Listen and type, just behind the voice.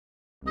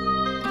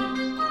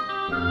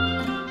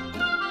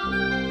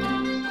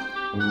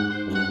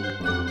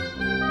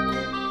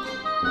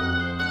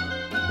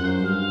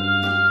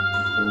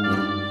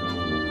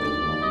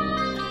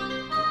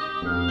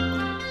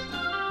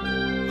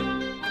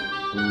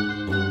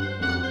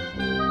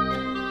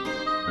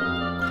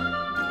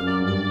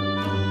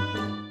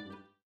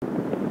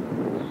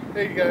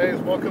Hey guys,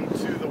 welcome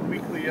to the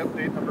weekly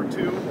update number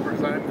 2, or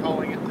as I'm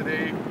calling it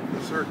today,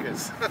 the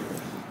circus.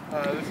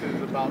 This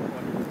is about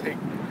take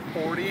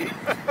 40.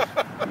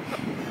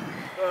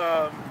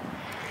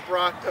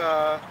 Brought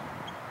a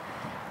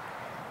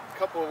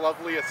couple of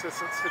lovely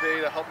assistants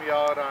today to help me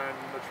out on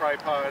the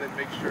tripod and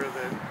make sure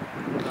that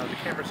the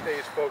camera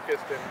stays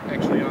focused and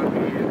actually on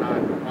me and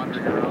not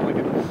wandering around like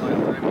it does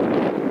last time.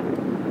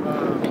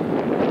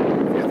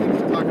 A few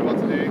things to talk about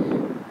today.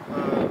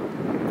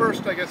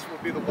 First, I guess, will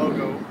be the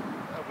logo.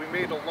 We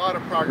made a lot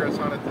of progress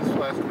on it this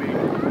last week,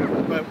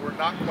 but we're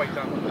not quite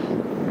done with it.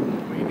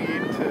 We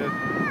need to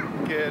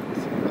get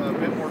a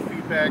bit more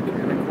feedback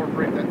and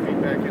incorporate that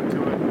feedback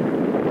into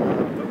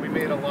it. But we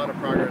made a lot of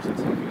progress.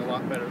 It's looking a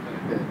lot better than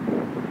it did.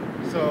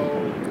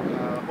 So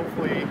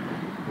hopefully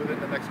within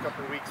the next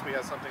couple of weeks we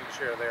have something to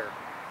share there.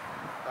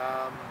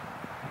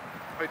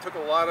 I took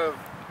a lot of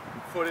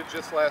footage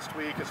this last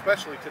week,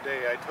 especially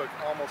today. I took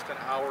almost an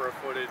hour of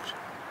footage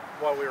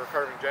while we were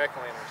carving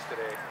jack-o'-lanterns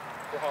today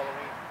for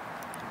Halloween.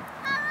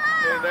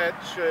 And that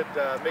should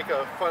make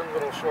a fun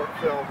little short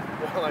film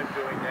while I'm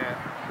doing that.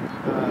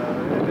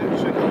 And it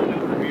should help in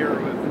Premiere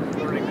with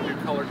learning to do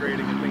color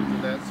grading and things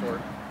of that sort.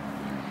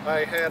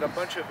 I had a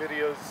bunch of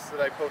videos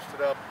that I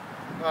posted up,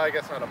 I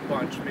guess not a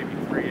bunch, maybe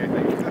 3 I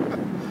think,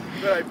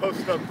 that I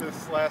posted up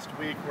this last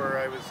week where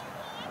I was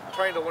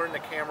trying to learn the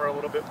camera a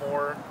little bit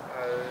more,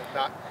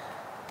 not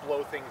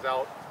blow things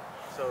out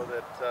so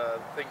that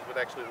things would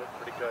actually look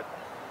pretty good.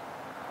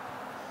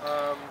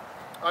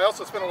 I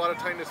also spent a lot of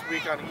time this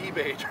week on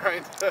eBay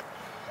trying to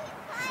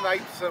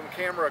snipe some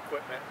camera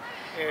equipment,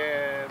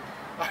 and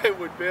I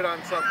would bid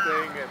on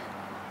something and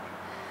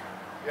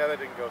yeah, that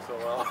didn't go so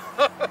well.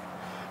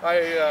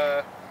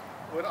 I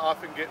would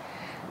often get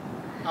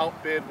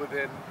outbid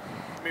within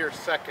mere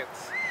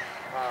seconds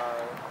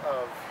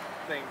of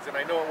things, and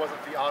I know it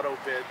wasn't the auto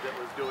bid that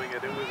was doing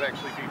it, it was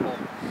actually people.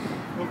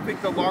 I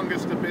think the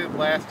longest a bid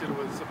lasted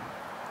was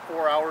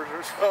 4 hours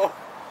or so.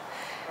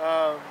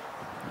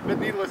 But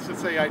needless to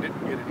say, I didn't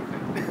get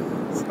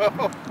anything.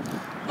 So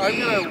I'm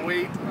going to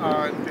wait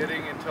on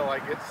bidding until I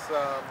get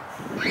some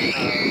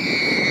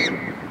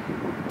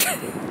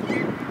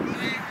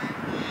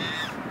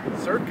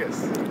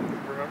circus,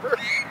 remember?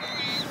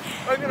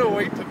 I'm going to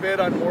wait to bid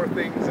on more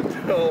things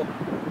until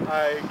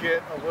I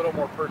get a little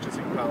more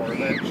purchasing power.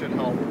 That should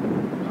help.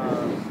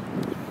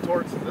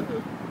 Towards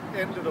the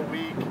end of the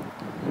week,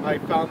 I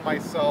found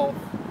myself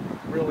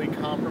really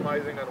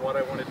compromising on what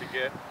I wanted to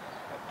get,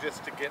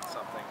 just to get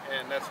something,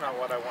 and that's not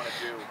what I want to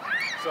do.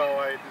 So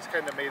I just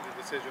kind of made the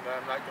decision that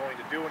I'm not going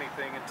to do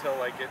anything until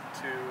I get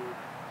to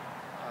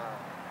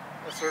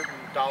a certain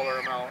dollar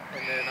amount,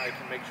 and then I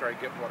can make sure I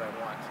get what I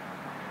want.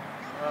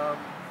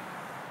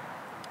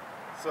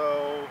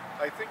 So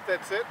I think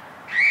that's it.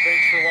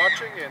 Thanks for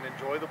watching, and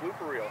enjoy the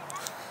blooper reel.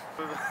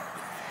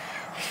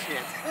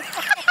 Shit.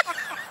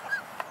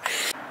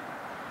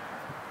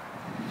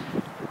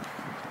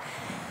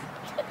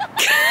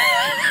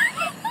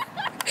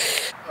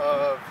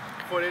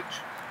 Footage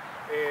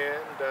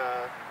and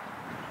all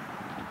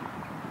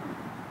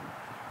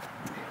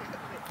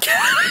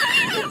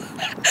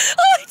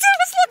I did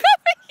was look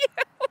up at you.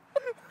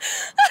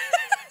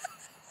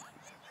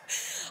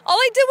 All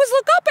I did was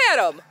look up at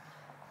him. Did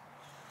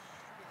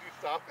you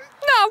stop it?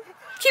 No,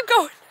 keep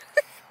going.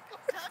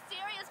 No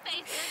serious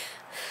faces.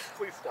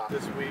 Please stop.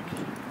 This week.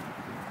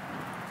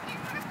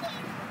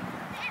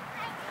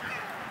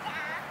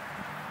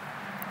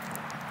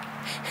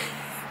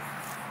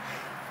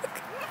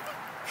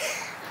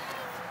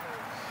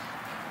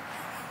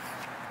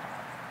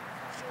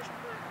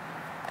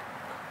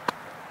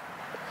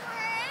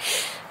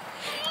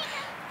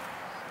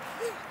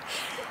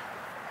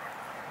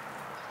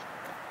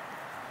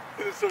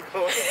 It's still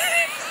going.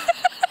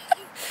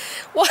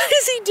 What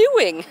is he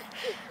doing?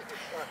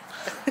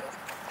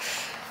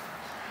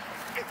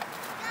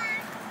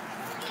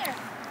 Here.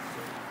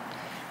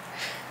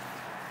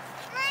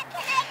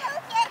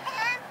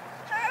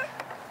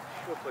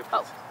 Go play,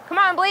 Oh, please. come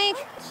on, Blink.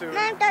 Soon.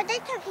 Mom, don't they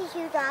took his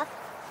shoes off?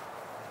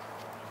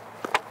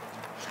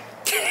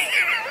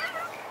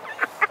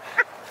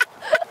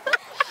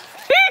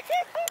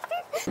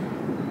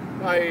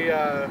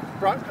 I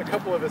brought a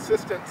couple of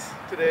assistants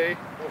today,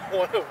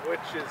 one of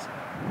which is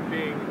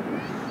being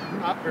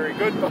not very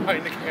good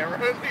behind the camera,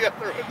 and the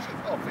other which is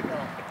helping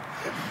out.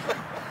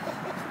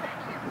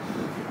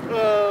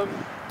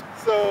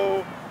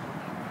 So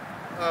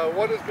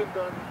what has been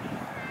done?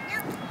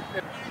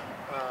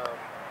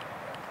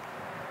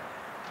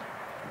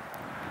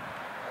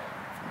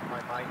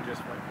 My mind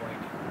just went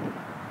blank.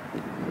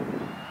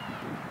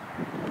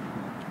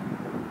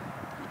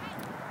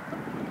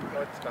 Go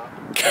ahead, stop.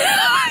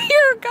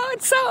 You're going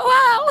so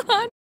well,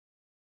 hon.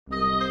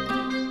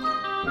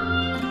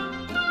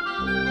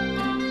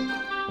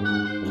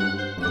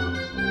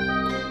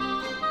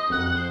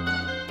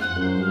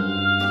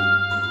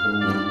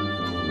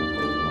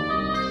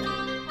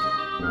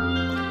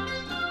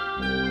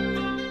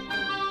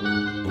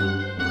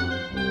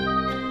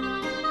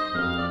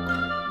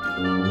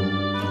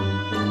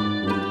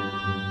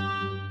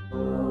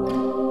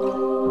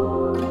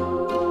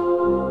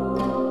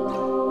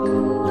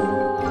 you.